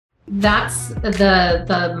that's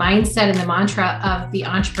the mindset and the mantra of the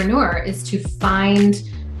entrepreneur is to find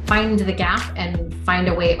the gap and find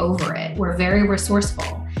a way over it. We're very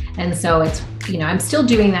resourceful. And so it's, I'm still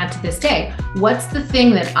doing that to this day. What's the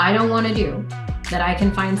thing that I don't want to do that I can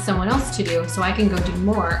find someone else to do so I can go do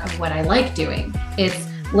more of what I like doing? It's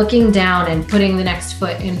looking down and putting the next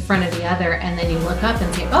foot in front of the other. And then you look up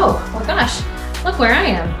and say, oh gosh, look where I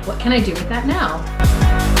am. What can I do with that now?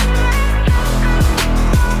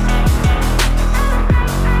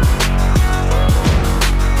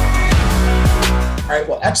 All right,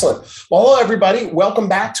 well, excellent. Well, hello, everybody. Welcome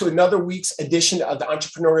back to another week's edition of the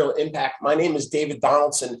Entrepreneurial Impact. My name is David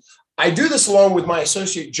Donaldson. I do this along with my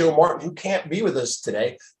associate, Joe Martin, who can't be with us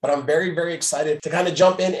today, but I'm very, very excited to kind of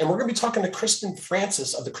jump in. And we're going to be talking to Kristin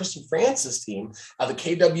Francis of the Kristin Francis team of the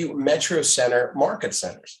KW Metro Center Market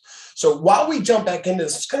Centers. So while we jump back into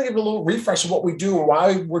this, just going to give a little refresh of what we do and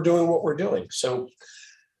why we're doing what we're doing. So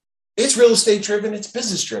it's real estate driven, it's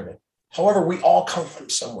business driven. However, we all come from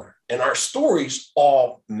somewhere and our stories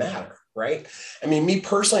all matter, right? I mean, me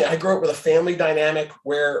personally, I grew up with a family dynamic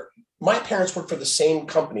where my parents worked for the same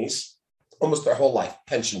companies almost their whole life,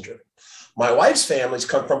 pension driven. My wife's families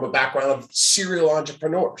come from a background of serial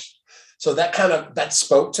entrepreneurs. So that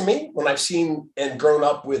spoke to me when I've seen and grown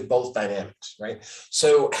up with both dynamics, right?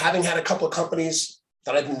 So having had a couple of companies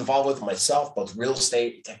that I've been involved with myself, both real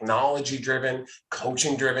estate, technology driven,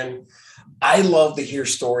 coaching driven, I love to hear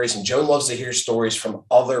stories, and Joe loves to hear stories from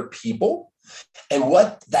other people and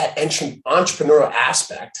what that entrepreneurial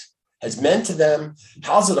aspect has meant to them,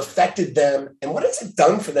 how's it affected them, and what has it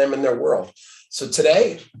done for them in their world. So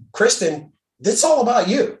today, Kristin, this is all about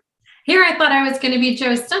you. Here, I thought I was going to be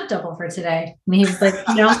Joe's stunt double for today. And he was like,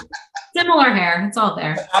 similar hair. It's all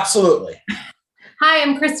there. Absolutely. Hi,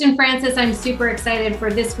 I'm Kristin Francis. I'm super excited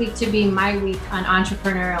for this week to be my week on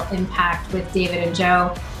entrepreneurial impact with David and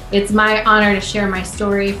Joe. It's my honor to share my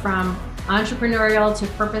story from entrepreneurial to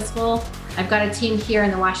purposeful. I've got a team here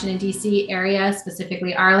in the Washington, D.C. area,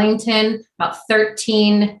 specifically Arlington, about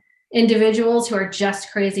 13 individuals who are just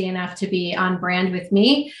crazy enough to be on brand with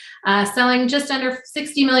me, selling just under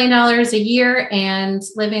 $60 million a year and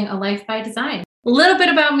living a life by design. A little bit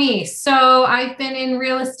about me. So I've been in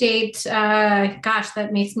real estate, that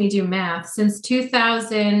makes me do math, since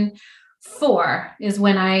 2004 is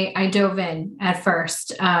when I dove in at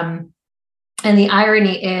first. And the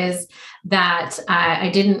irony is that I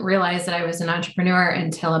didn't realize that I was an entrepreneur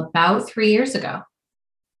until about 3 years ago.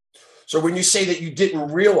 So when you say that you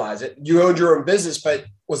didn't realize it, you owned your own business, but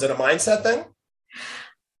was it a mindset thing?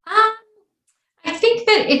 I think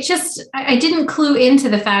that I didn't clue into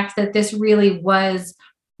the fact that this really was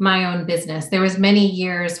my own business. There was many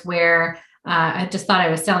years where I just thought I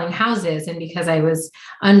was selling houses, and because I was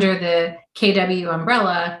under the KW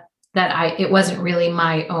umbrella, it wasn't really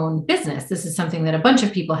my own business. This is something that a bunch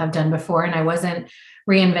of people have done before, and I wasn't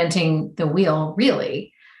reinventing the wheel,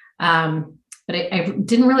 really. But I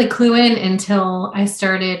didn't really clue in until I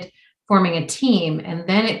started forming a team, and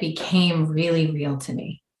then it became really real to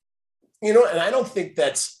me. And I don't think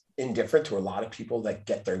that's indifferent to a lot of people that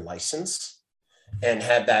get their license and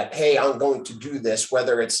have that, hey, I'm going to do this,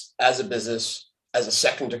 whether it's as a business, as a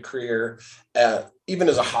second career, even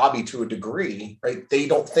as a hobby to a degree, right? They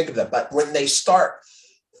don't think of that. But when they start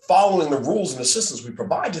following the rules and the systems we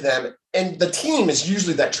provide to them, and the team is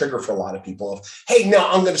usually that trigger for a lot of people of, hey,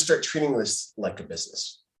 now I'm going to start treating this like a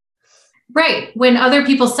business. Right. When other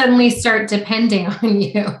people suddenly start depending on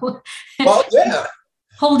you. Well, yeah.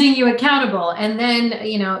 Holding you accountable. And then,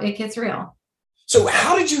 it gets real. So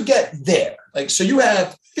how did you get there? So you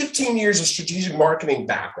have 15 years of strategic marketing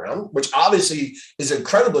background, which obviously is an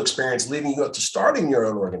incredible experience leading you up to starting your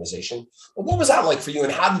own organization. But what was that like for you,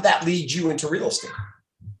 and how did that lead you into real estate?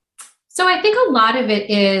 So I think a lot of it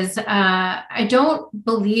is, I don't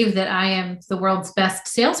believe that I am the world's best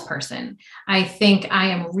salesperson. I think I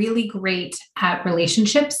am really great at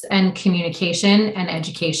relationships and communication and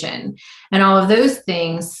education. And all of those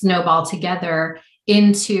things snowball together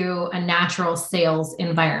into a natural sales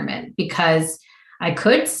environment, because I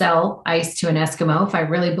could sell ice to an Eskimo if I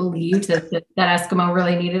really believed that Eskimo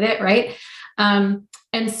really needed it, right? And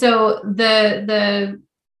so the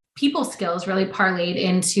people skills really parlayed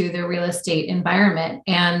into the real estate environment.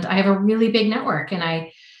 And I have a really big network, and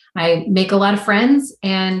I make a lot of friends,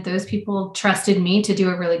 and those people trusted me to do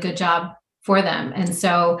a really good job for them. And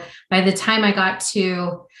so by the time I got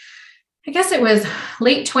to, I guess it was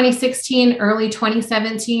late 2016, early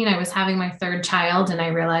 2017, I was having my third child, and I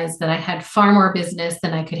realized that I had far more business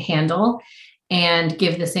than I could handle and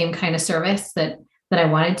give the same kind of service that I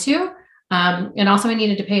wanted to. And also I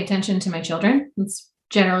needed to pay attention to my children. It's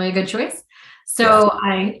generally a good choice. So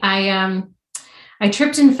I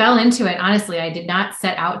tripped and fell into it. Honestly, I did not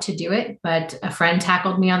set out to do it, but a friend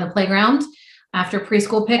tackled me on the playground after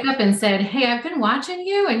preschool pickup and said, "Hey, I've been watching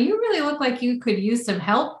you and you really look like you could use some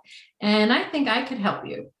help. And I think I could help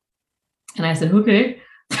you." And I said, "Okay,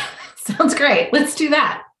 sounds great. Let's do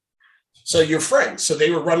that." So your friends, so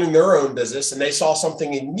they were running their own business and they saw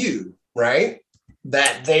something in you, right?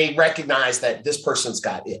 That they recognized that this person's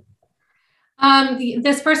got it.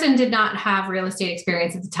 This person did not have real estate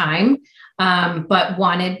experience at the time, but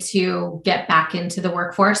wanted to get back into the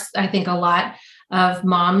workforce. I think a lot of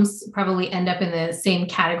moms probably end up in the same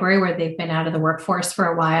category where they've been out of the workforce for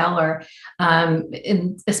a while, or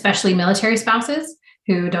especially military spouses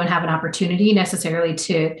who don't have an opportunity necessarily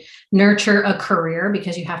to nurture a career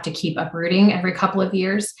because you have to keep uprooting every couple of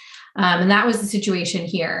years. And that was the situation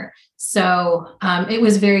here. So it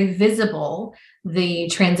was very visible, the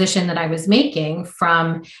transition that I was making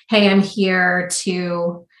from, "Hey, I'm here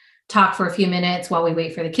to talk for a few minutes while we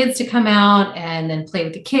wait for the kids to come out and then play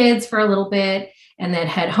with the kids for a little bit and then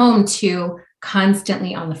head home," to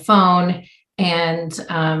constantly on the phone and,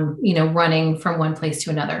 running from one place to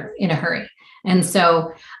another in a hurry. And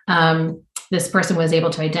so this person was able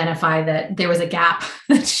to identify that there was a gap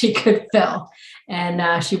that she could fill.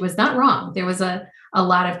 And she was not wrong. There was a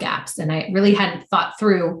lot of gaps, and I really hadn't thought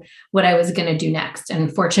through what I was going to do next.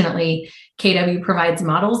 And fortunately, KW provides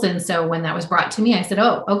models. And so when that was brought to me, I said,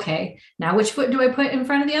 "Oh, okay, now which foot do I put in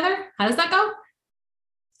front of the other? How does that go?"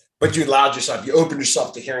 But you allowed yourself, you opened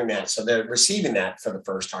yourself to hearing that. So they're receiving that for the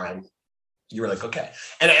first time. You were like, okay.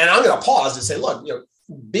 And I'm going to pause and say, look,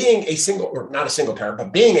 being a single, or not a single parent,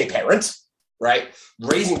 but being a parent, right?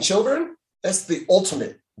 Raising children, that's the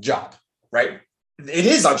ultimate job, right? It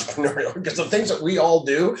is entrepreneurial because the things that we all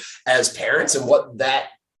do as parents and what that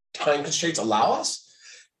time constraints allow us.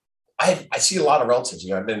 I see a lot of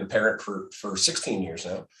relatives. I've been a parent for 16 years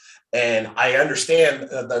now. And I understand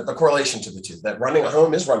the correlation to the two, that running a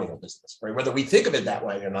home is running a business, right? Whether we think of it that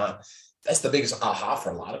way or not, that's the biggest aha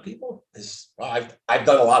for a lot of people is, well, I've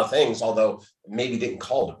done a lot of things, although maybe didn't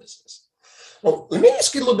call it a business. Well, let me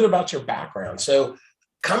ask you a little bit about your background. So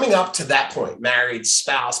coming up to that point, married,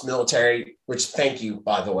 spouse, military, which thank you,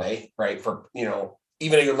 by the way, right? For,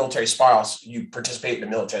 even if you're a military spouse, you participate in the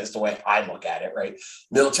military. That's the way I look at it, right?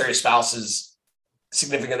 Military spouses,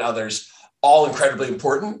 significant others, all incredibly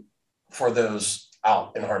important for those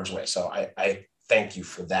out in harm's way. So I thank you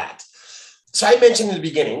for that. So I mentioned in the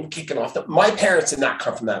beginning, kicking off, that my parents did not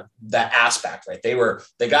come from that aspect, right?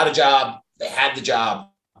 They got a job, they had the job,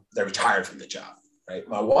 they retired from the job, right?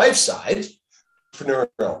 My wife's side,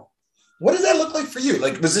 entrepreneurial. What does that look like for you?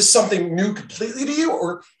 Like, was this something new completely to you,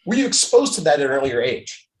 or were you exposed to that at an earlier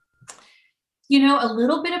age? A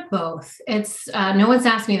little bit of both. It's no one's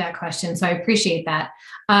asked me that question, so I appreciate that.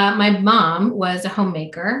 My mom was a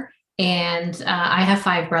homemaker. And I have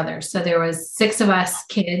 5 brothers. So there was 6 of us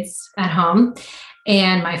kids at home.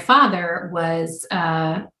 And my father was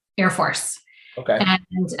Air Force. Okay.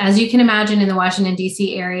 And as you can imagine, in the Washington,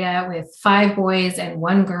 D.C. area with 5 boys and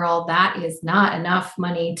 1 girl, that is not enough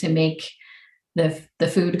money to make the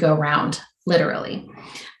food go round, literally.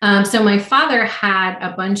 So my father had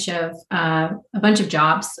a bunch of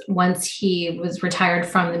jobs. Once he was retired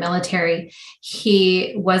from the military,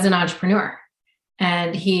 he was an entrepreneur.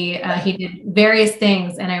 And he did various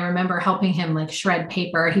things. And I remember helping him like shred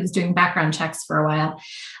paper. He was doing background checks for a while.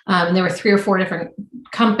 And there were 3 or 4 different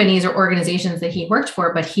companies or organizations that he worked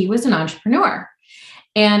for, but he was an entrepreneur.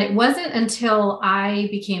 And it wasn't until I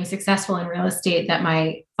became successful in real estate that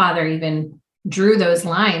my father even drew those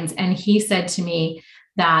lines. And he said to me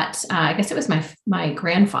that, I guess it was my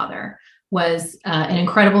grandfather was an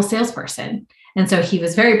incredible salesperson. And so he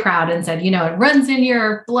was very proud and said, it runs in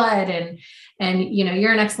your blood and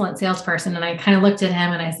you're an excellent salesperson. And I kind of looked at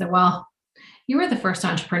him and I said, well, you were the first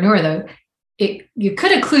entrepreneur though. You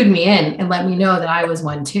could have clued me in and let me know that I was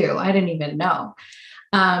one too. I didn't even know.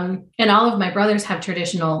 And all of my brothers have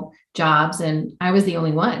traditional jobs and I was the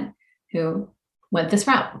only one who went this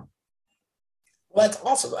route. Well, that's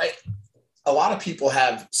awesome. A lot of people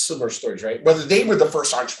have similar stories, right? Whether they were the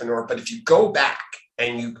first entrepreneur, but if you go back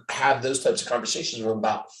and you have those types of conversations with them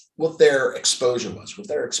about what their exposure was, what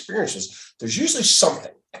their experience was, there's usually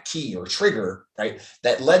something, a key or a trigger, right,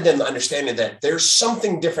 that led them to understanding that there's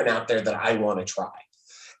something different out there that I want to try.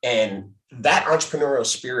 And that entrepreneurial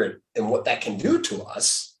spirit and what that can do to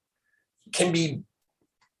us can be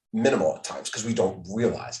minimal at times because we don't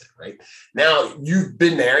realize it, right? Now, you've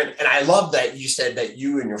been there, and I love that you said that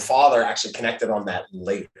you and your father actually connected on that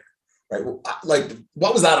later. Right. Like,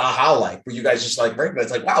 what was that aha like? Were you guys just like, right?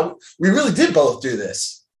 It's like, wow, we really did both do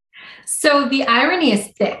this. So the irony is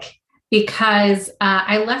thick because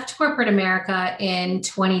I left corporate America in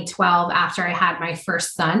 2012 after I had my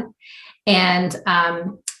first son. And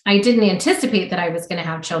I didn't anticipate that I was going to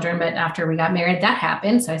have children, but after we got married, that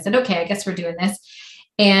happened. So I said, okay, I guess we're doing this.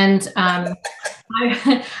 And I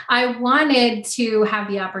wanted to have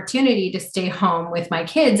the opportunity to stay home with my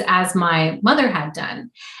kids as my mother had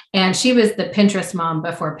done. And she was the Pinterest mom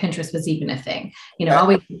before Pinterest was even a thing,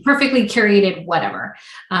 always perfectly curated, whatever.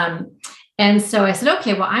 And so I said,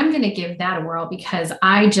 okay, well, I'm going to give that a whirl because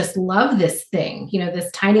I just love this thing, this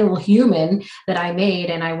tiny little human that I made,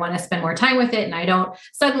 and I want to spend more time with it. And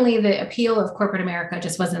suddenly the appeal of corporate America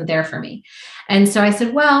just wasn't there for me. And so I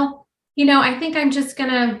said, well, I think I'm just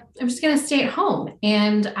gonna stay at home,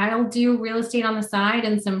 and I'll do real estate on the side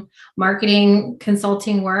and some marketing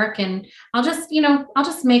consulting work. And I'll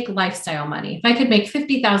just make lifestyle money. If I could make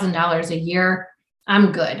 $50,000 a year,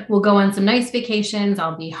 I'm good. We'll go on some nice vacations.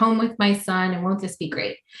 I'll be home with my son, and won't this be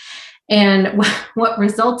great? And what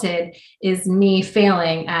resulted is me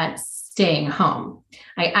failing at staying home.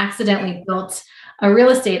 I accidentally built a real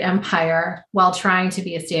estate empire while trying to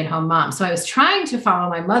be a stay-at-home mom. So I was trying to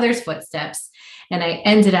follow my mother's footsteps, and I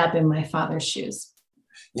ended up in my father's shoes.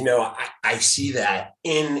 I see that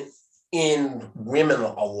in women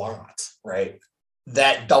a lot, right?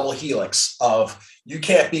 That double helix of you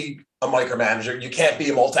can't be a micromanager, you can't be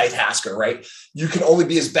a multitasker, right? You can only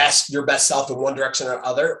be your best self in one direction or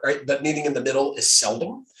other, right? But meeting in the middle is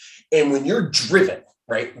seldom. And when you're driven,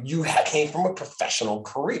 right, you came from a professional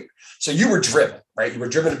career. So you were driven, right? You were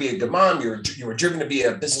driven to be a good mom. You were driven to be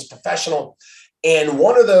a business professional. And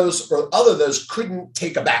one of those or other of those couldn't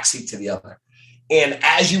take a backseat to the other. And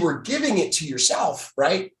as you were giving it to yourself,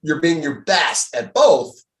 right, you're being your best at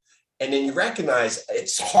both. And then you recognize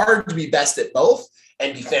it's hard to be best at both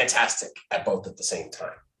and be fantastic at both at the same time.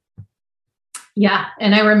 Yeah.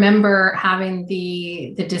 And I remember having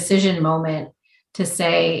the decision moment to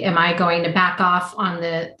say, am I going to back off on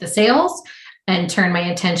the sales and turn my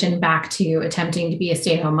attention back to attempting to be a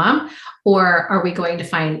stay-at-home mom? Or are we going to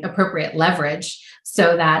find appropriate leverage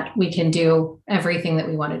so that we can do everything that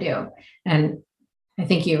we want to do? And I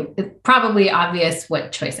think it's probably obvious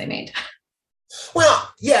what choice I made.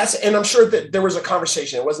 Well, yes. And I'm sure that there was a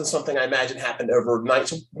conversation. It wasn't something I imagine happened overnight.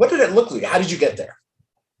 So what did it look like? How did you get there?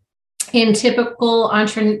 In typical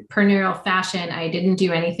entrepreneurial fashion, I didn't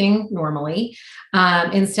do anything normally.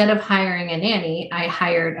 Instead of hiring a nanny, I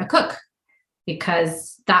hired a cook,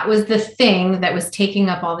 because that was the thing that was taking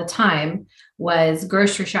up all the time, was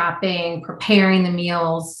grocery shopping, preparing the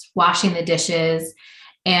meals, washing the dishes.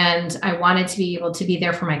 And I wanted to be able to be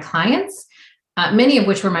there for my clients, many of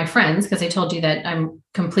which were my friends, because I told you that I'm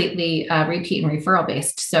completely repeat and referral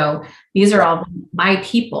based. So these are all my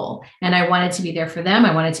people, and I wanted to be there for them.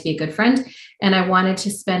 I wanted to be a good friend, and I wanted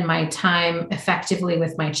to spend my time effectively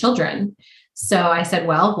with my children. So I said,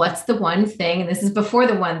 well, what's the one thing? And this is before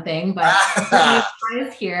the one thing, but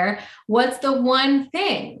here, what's the one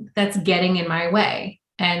thing that's getting in my way?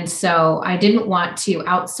 And so I didn't want to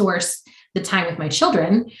outsource the time with my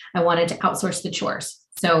children. I wanted to outsource the chores.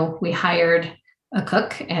 So we hired a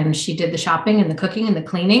cook, and she did the shopping and the cooking and the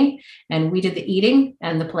cleaning, and we did the eating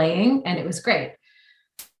and the playing, and it was great.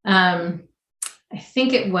 I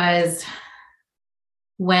think it was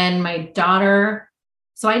when my daughter,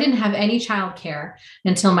 so I didn't have any childcare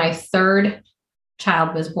until my third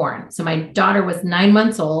child was born. So my daughter was 9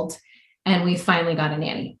 months old, and we finally got a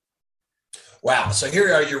nanny. Wow. So here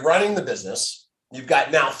you are, you're running the business. You've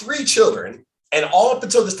got now 3 children, and all up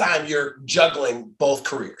until this time, you're juggling both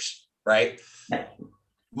careers, right?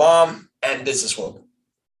 Mom and businesswoman.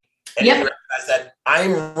 And you realize that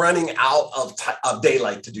I'm running out of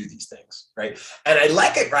daylight to do these things, right? And I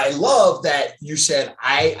like it, right? I love that you said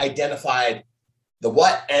I identified the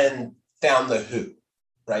what and found the who,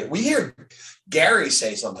 right? We hear Gary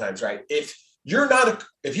say sometimes, right? If you don't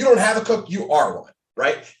have a cook, you are one,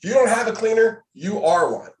 right? If you don't have a cleaner, you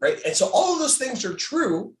are one, right? And so all of those things are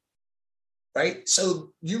true, right?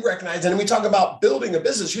 So you recognize, and we talk about building a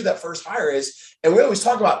business, who that first hire is. And we always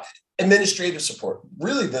talk about administrative support.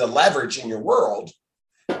 Really, the leverage in your world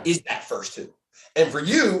is that first who. And for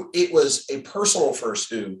you, it was a personal first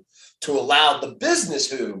who to allow the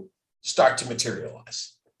business who start to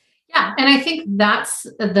materialize. Yeah. And I think that's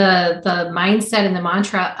the mindset and the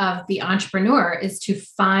mantra of the entrepreneur, is to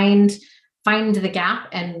find the gap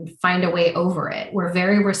and find a way over it. We're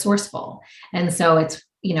very resourceful. And so it's,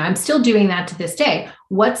 I'm still doing that to this day.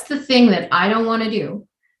 What's the thing that I don't want to do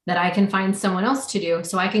that I can find someone else to do,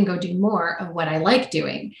 so I can go do more of what I like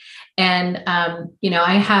doing? And,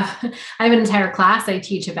 I have an entire class I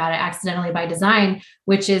teach about it, Accidentally by Design,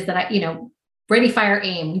 which is that ready, fire,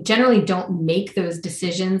 aim. We generally don't make those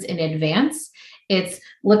decisions in advance. It's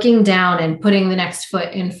looking down and putting the next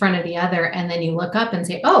foot in front of the other. And then you look up and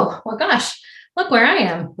say, oh, well, gosh, look where I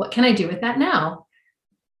am. What can I do with that now?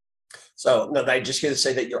 So no, I just hear to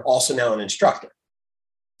say that you're also now an instructor.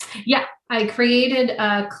 Yeah, I created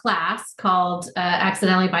a class called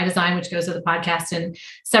Accidentally by Design, which goes with the podcast and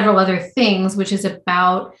several other things, which is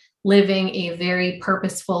about living a very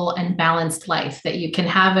purposeful and balanced life, that you can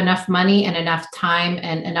have enough money and enough time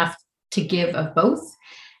and enough to give of both,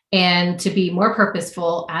 and to be more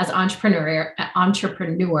purposeful as entrepreneurs.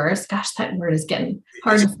 Gosh, that word is getting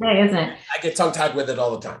hard to say, isn't it? I get tongue-tied with it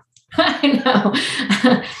all the time. I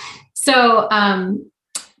know. So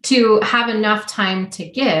to have enough time to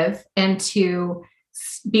give and to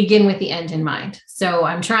begin with the end in mind. So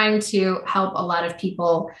I'm trying to help a lot of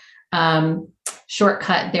people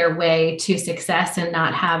shortcut their way to success and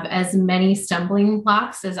not have as many stumbling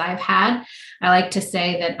blocks as I've had. I like to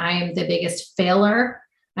say that I am the biggest failure.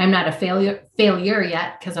 I'm not a failure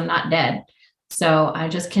yet because I'm not dead. So I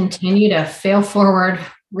just continue to fail forward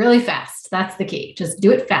really fast. That's the key. Just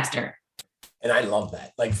do it faster. And I love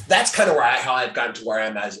that. Like, that's kind of how I've gotten to where I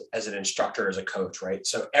am as an instructor, as a coach, right?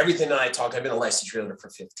 So everything that I've been a licensed realtor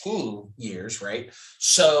for 15 years, right?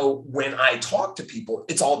 So when I talk to people,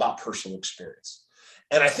 it's all about personal experience.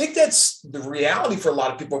 And I think that's the reality for a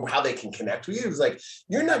lot of people, how they can connect with you. It's like,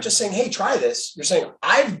 you're not just saying, hey, try this. You're saying,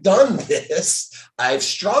 I've done this. I've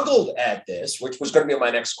struggled at this, which was going to be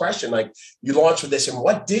my next question. Like, you launched with this, and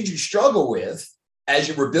what did you struggle with as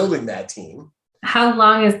you were building that team? How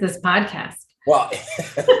long is this podcast? Well,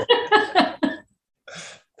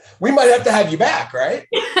 we might have to have you back, right?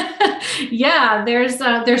 Yeah,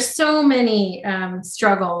 there's so many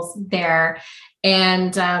struggles there.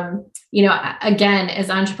 And, again,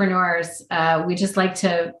 as entrepreneurs, we just like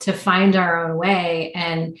to find our own way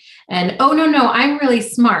and, oh, no, I'm really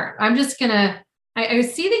smart. I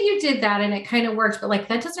see that you did that and it kind of worked, but like,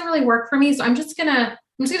 that doesn't really work for me. So I'm just going to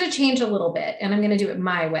change a little bit, and I'm going to do it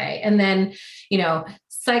my way. And then,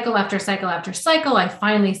 cycle after cycle after cycle, I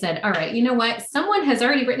finally said, all right, you know what? Someone has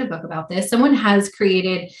already written a book about this. Someone has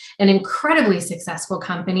created an incredibly successful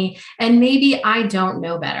company, and maybe I don't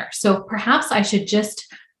know better. So perhaps I should just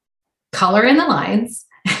color in the lines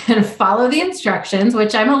and follow the instructions,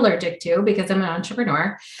 which I'm allergic to because I'm an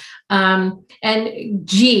entrepreneur. And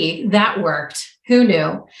gee, that worked. Who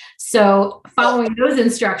knew? So following those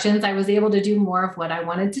instructions, I was able to do more of what I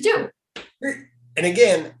wanted to do. And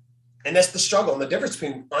again, and that's the struggle and the difference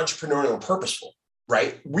between entrepreneurial and purposeful,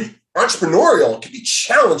 right? Entrepreneurial can be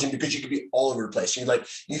challenging because you can be all over the place. You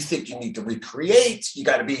think you need to recreate.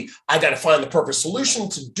 I got to find the perfect solution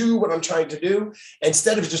to do what I'm trying to do,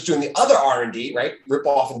 instead of just doing the other R&D, right? Rip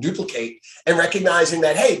off and duplicate, and recognizing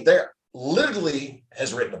that, hey, there literally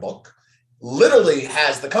has written a book, literally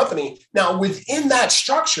has the company. Now, within that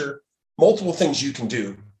structure, multiple things you can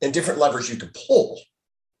do and different levers you could pull.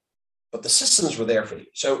 But the systems were there for you.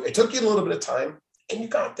 So it took you a little bit of time and you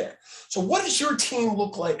got there. So what does your team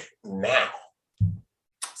look like now?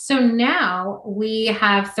 So now we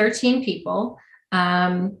have 13 people,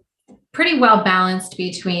 pretty well balanced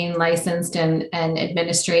between licensed and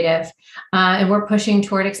administrative. And we're pushing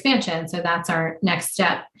toward expansion. So that's our next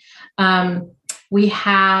step. We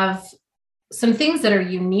have some things that are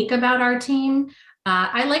unique about our team.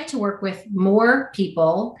 I like to work with more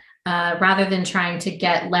people rather than trying to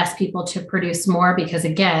get less people to produce more, because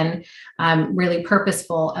again, I'm really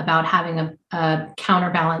purposeful about having a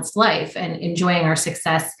counterbalanced life and enjoying our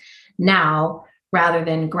success now, rather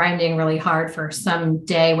than grinding really hard for some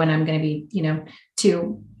day when I'm going to be,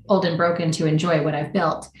 too old and broken to enjoy what I've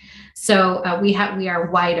built. So we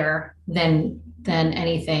are wider than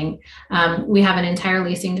anything. We have an entire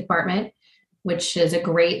leasing department, which is a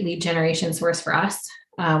great lead generation source for us.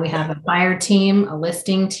 We have a buyer team, a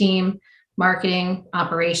listing team, marketing,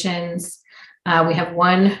 operations. We have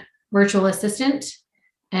one virtual assistant,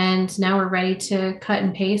 and now we're ready to cut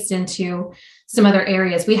and paste into some other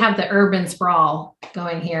areas. We have the urban sprawl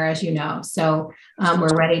going here, as you know, so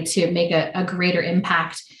we're ready to make a greater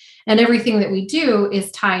impact. And everything that we do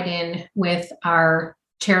is tied in with our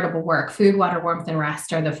charitable work. Food, water, warmth, and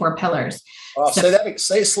rest are the 4 pillars.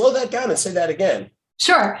 Slow that down and say that again.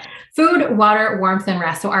 Sure. Food, water, warmth, and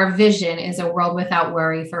rest. So our vision is a world without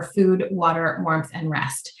worry for food, water, warmth, and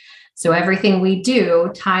rest. So everything we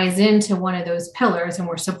do ties into one of those pillars, and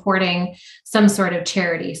we're supporting some sort of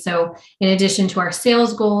charity. So in addition to our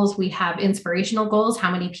sales goals, we have inspirational goals. How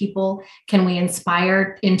many people can we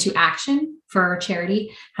inspire into action for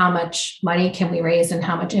charity? How much money can we raise, and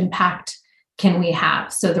how much impact can we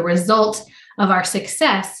have? So the result of our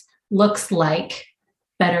success looks like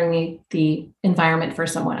bettering the environment for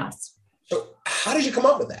someone else. So how did you come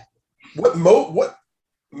up with that? What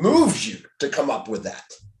moves you to come up with that?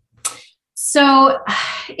 So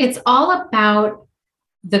it's all about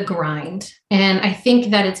the grind. And I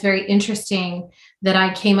think that it's very interesting that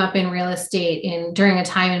I came up in real estate during a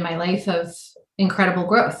time in my life of incredible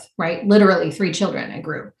growth, right? Literally 3 children I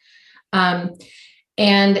grew.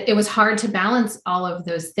 And it was hard to balance all of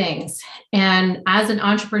those things. And as an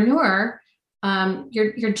entrepreneur,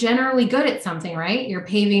 you're generally good at something, right? You're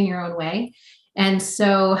paving your own way. And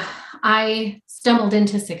so I stumbled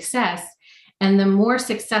into success. And the more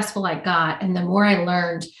successful I got and the more I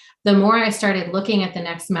learned, the more I started looking at the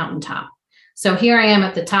next mountaintop. So here I am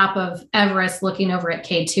at the top of Everest looking over at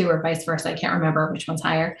K2 or vice versa. I can't remember which one's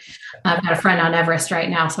higher. I've got a friend on Everest right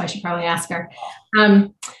now, so I should probably ask her.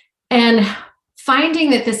 And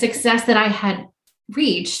finding that the success that I had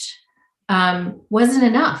reached wasn't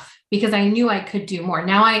enough because I knew I could do more.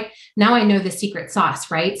 Now I know the secret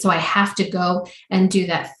sauce, right? So I have to go and do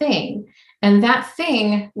that thing. And that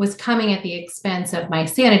thing was coming at the expense of my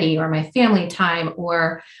sanity or my family time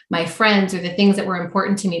or my friends or the things that were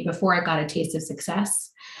important to me before I got a taste of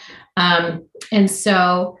success. And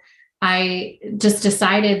so I just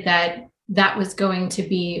decided that was going to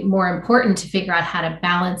be more important to figure out how to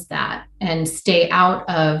balance that and stay out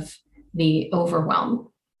of the overwhelm.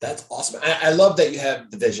 That's awesome. I love that you have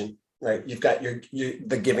the vision, right? You've got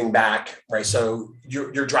the giving back, right? So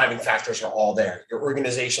your driving factors are all there. Your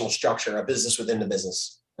organizational structure, a business within the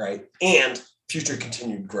business, right? And future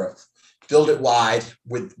continued growth. Build it wide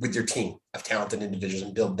with your team of talented individuals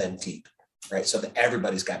and build them deep, right? So that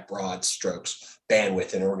everybody's got broad strokes,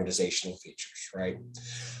 bandwidth, and organizational features, right?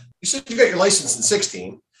 You said you got your license in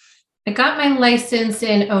 2016. I got my license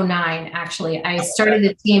in 2009, actually. I started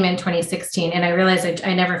the team in 2016, and I realized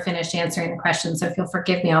I never finished answering the question. So if you'll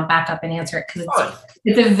forgive me, I'll back up and answer it because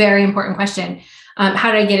it's a very important question.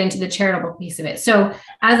 How did I get into the charitable piece of it? So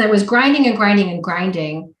as I was grinding and grinding and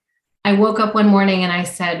grinding, I woke up one morning and I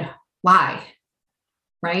said, why?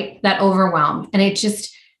 Right? That overwhelm. And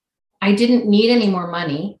I didn't need any more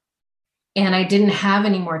money and I didn't have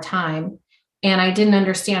any more time. And I didn't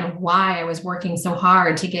understand why I was working so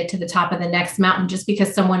hard to get to the top of the next mountain just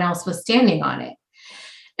because someone else was standing on it.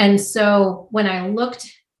 And so when I looked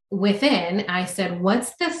within, I said,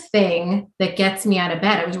 what's the thing that gets me out of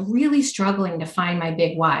bed? I was really struggling to find my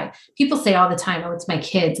big why. People say all the time, oh, it's my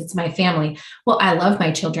kids, it's my family. Well, I love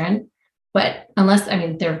my children, but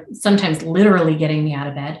they're sometimes literally getting me out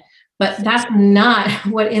of bed, but that's not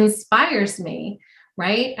what inspires me,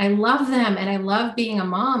 right? I love them and I love being a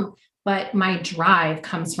mom, but my drive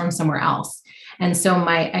comes from somewhere else. And so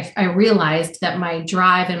I realized that my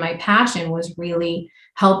drive and my passion was really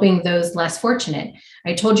helping those less fortunate.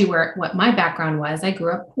 I told you what my background was. I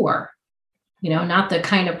grew up poor, not the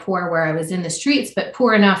kind of poor where I was in the streets, but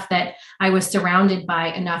poor enough that I was surrounded by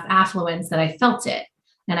enough affluence that I felt it.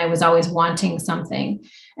 And I was always wanting something.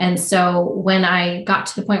 And so when I got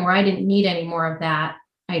to the point where I didn't need any more of that,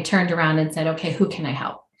 I turned around and said, okay, who can I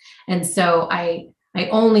help? And so I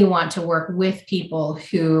only want to work with people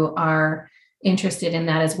who are interested in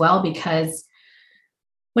that as well, because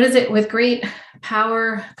what is it? With great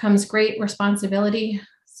power comes great responsibility.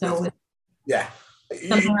 So you're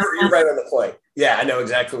right on the point. Yeah, I know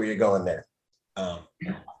exactly where you're going there.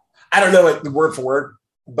 I don't know it word for word,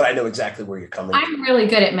 but I know exactly where you're coming from. I'm really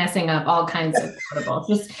good at messing up all kinds of quotables.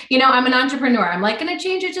 Just, I'm an entrepreneur. I'm going to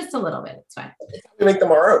change it just a little bit. It's fine. We make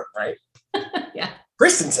them our own, right? Yeah.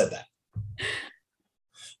 Kristin said that.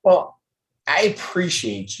 Well, I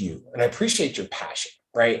appreciate you and I appreciate your passion,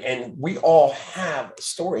 right? And we all have a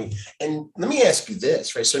story. And let me ask you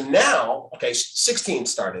this, right? So now, 16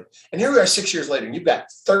 started, and here we are 6 years later, and you've got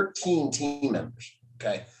 13 team members,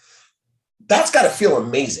 okay? That's got to feel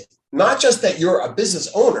amazing. Not just that you're a business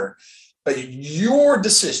owner, but your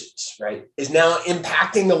decisions, right, is now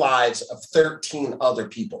impacting the lives of 13 other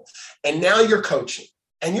people. And now you're coaching.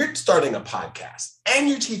 And you're starting a podcast and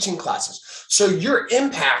you're teaching classes. So your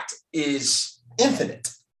impact is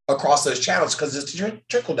infinite across those channels because it's a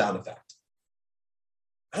trickle-down effect.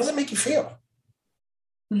 How does that make you feel?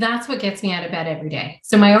 That's what gets me out of bed every day.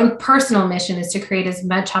 So my own personal mission is to create as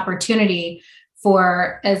much opportunity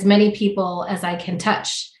for as many people as I can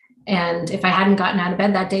touch. And if I hadn't gotten out of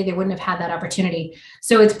bed that day, they wouldn't have had that opportunity.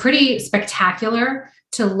 So it's pretty spectacular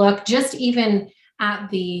to look just even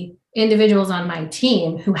at the individuals on my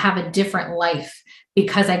team who have a different life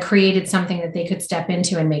because I created something that they could step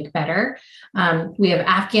into and make better. We have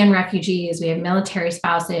Afghan refugees, we have military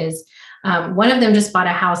spouses, One of them just bought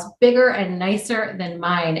a house bigger and nicer than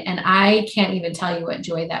mine. And I can't even tell you what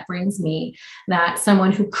joy that brings me, that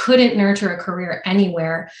someone who couldn't nurture a career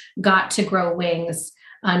anywhere got to grow wings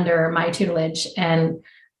under my tutelage. And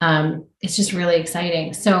it's just really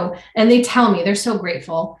exciting. So, and they tell me they're so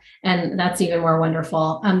grateful. And that's even more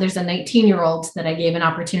wonderful. There's a 19-year-old that I gave an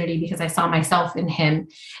opportunity because I saw myself in him,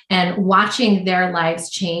 and watching their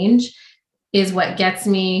lives change is what gets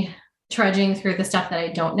me trudging through the stuff that I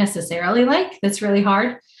don't necessarily like. That's really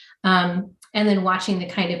hard. And then watching the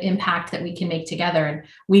kind of impact that we can make together. And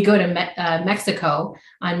we go to Mexico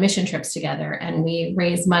on mission trips together, and we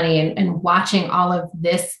raise money, and watching all of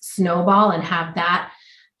this snowball and have that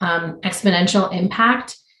exponential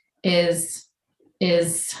impact is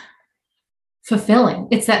fulfilling.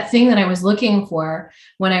 It's that thing that I was looking for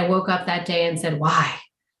when I woke up that day and said, why,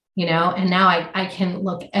 and now I can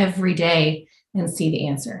look every day and see the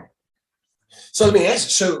answer. So let me ask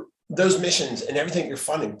you, so those missions and everything you're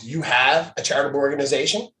funding, do you have a charitable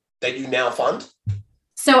organization that you now fund?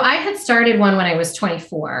 So I had started one when I was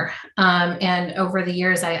 24. And over the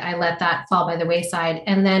years, I let that fall by the wayside.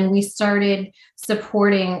 And then we started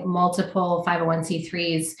supporting multiple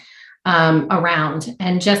 501c3s around.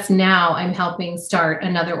 And just now I'm helping start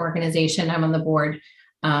another organization. I'm on the board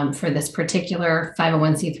for this particular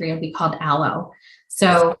 501c3. It'll be called Allo.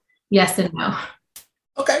 So yes and no.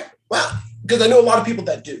 Okay. Well, because I know a lot of people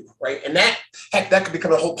that do, right? And that could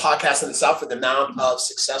become a whole podcast in itself, with the amount of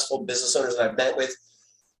successful business owners that I've met with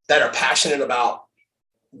that are passionate about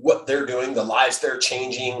what they're doing, the lives they're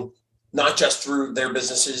changing, not just through their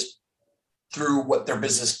businesses, through what their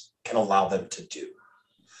business can allow them to do.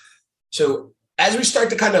 So as we start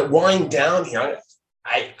to kind of wind down here,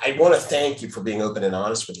 I want to thank you for being open and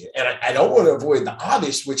honest with you. And I don't want to avoid the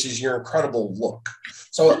obvious, which is your incredible look.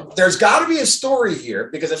 So there's got to be a story here,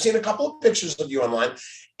 because I've seen a couple of pictures of you online,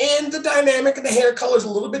 and the dynamic of the hair color is a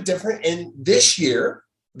little bit different. And this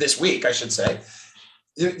week, I should say,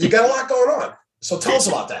 you got a lot going on. So tell us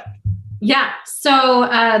about that. Yeah. So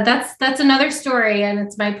that's another story, and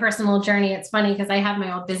it's my personal journey. It's funny because I have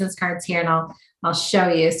my old business cards here, and I'll show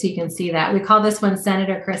you so you can see that. We call this one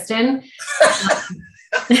Senator Kristin.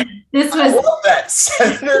 I love that,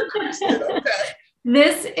 Senator Kristin. Okay.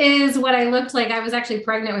 This is what I looked like. I was actually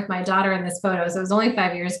pregnant with my daughter in this photo. So it was only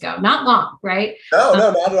 5 years ago. Not long, right? No,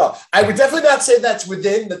 not at all. I would definitely not say that's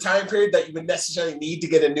within the time period that you would necessarily need to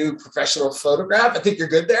get a new professional photograph. I think you're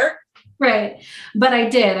good there. Right. But I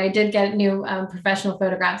did get new professional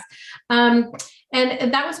photographs. And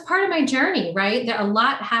that was part of my journey, right? A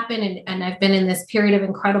lot happened, and I've been in this period of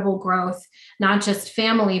incredible growth, not just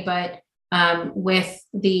family, but with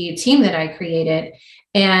the team that I created.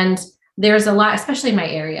 And there's a lot, especially in my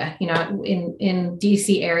area, in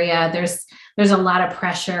DC area, there's a lot of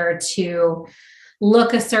pressure to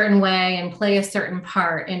look a certain way and play a certain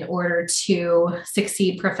part in order to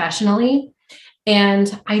succeed professionally.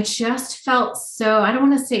 And I just felt I don't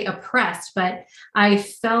want to say oppressed, but I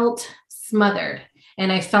felt smothered,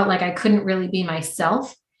 and I felt like I couldn't really be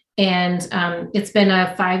myself. And it's been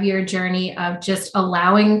a 5-year journey of just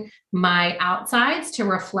allowing my outsides to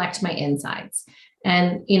reflect my insides.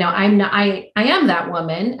 And, I am that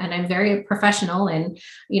woman, and I'm very professional, and,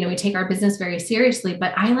 we take our business very seriously,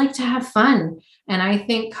 but I like to have fun. And I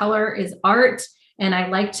think color is art, and I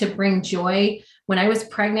like to bring joy. When I was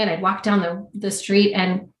pregnant, I'd walk down the street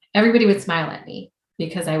and everybody would smile at me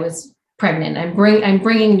because I was pregnant. I'm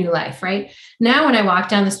bringing new life, right? Now, when I walk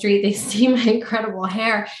down the street, they see my incredible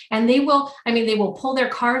hair, and they will pull their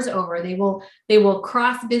cars over. They will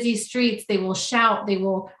cross busy streets. They will shout. They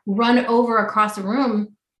will run over across a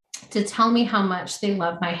room to tell me how much they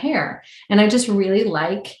love my hair. And I just really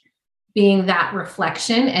like being that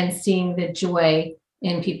reflection and seeing the joy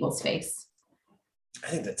in people's face. I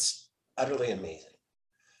think that's utterly amazing,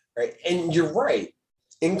 right? And you're right.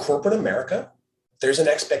 In corporate America, there's an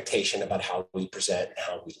expectation about how we present and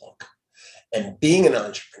how we look. And being an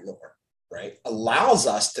entrepreneur, right, allows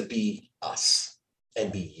us to be us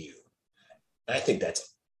and be you. And I think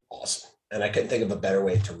that's awesome. And I couldn't think of a better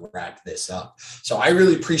way to wrap this up. So I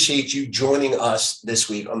really appreciate you joining us this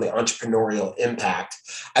week on the Entrepreneurial Impact.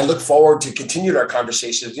 I look forward to continuing our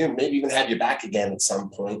conversation with you, and maybe even have you back again at some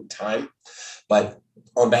point in time. But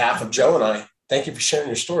on behalf of Joe and I, thank you for sharing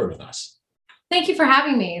your story with us. Thank you for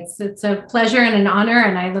having me. It's a pleasure and an honor,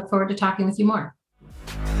 and I look forward to talking with you more.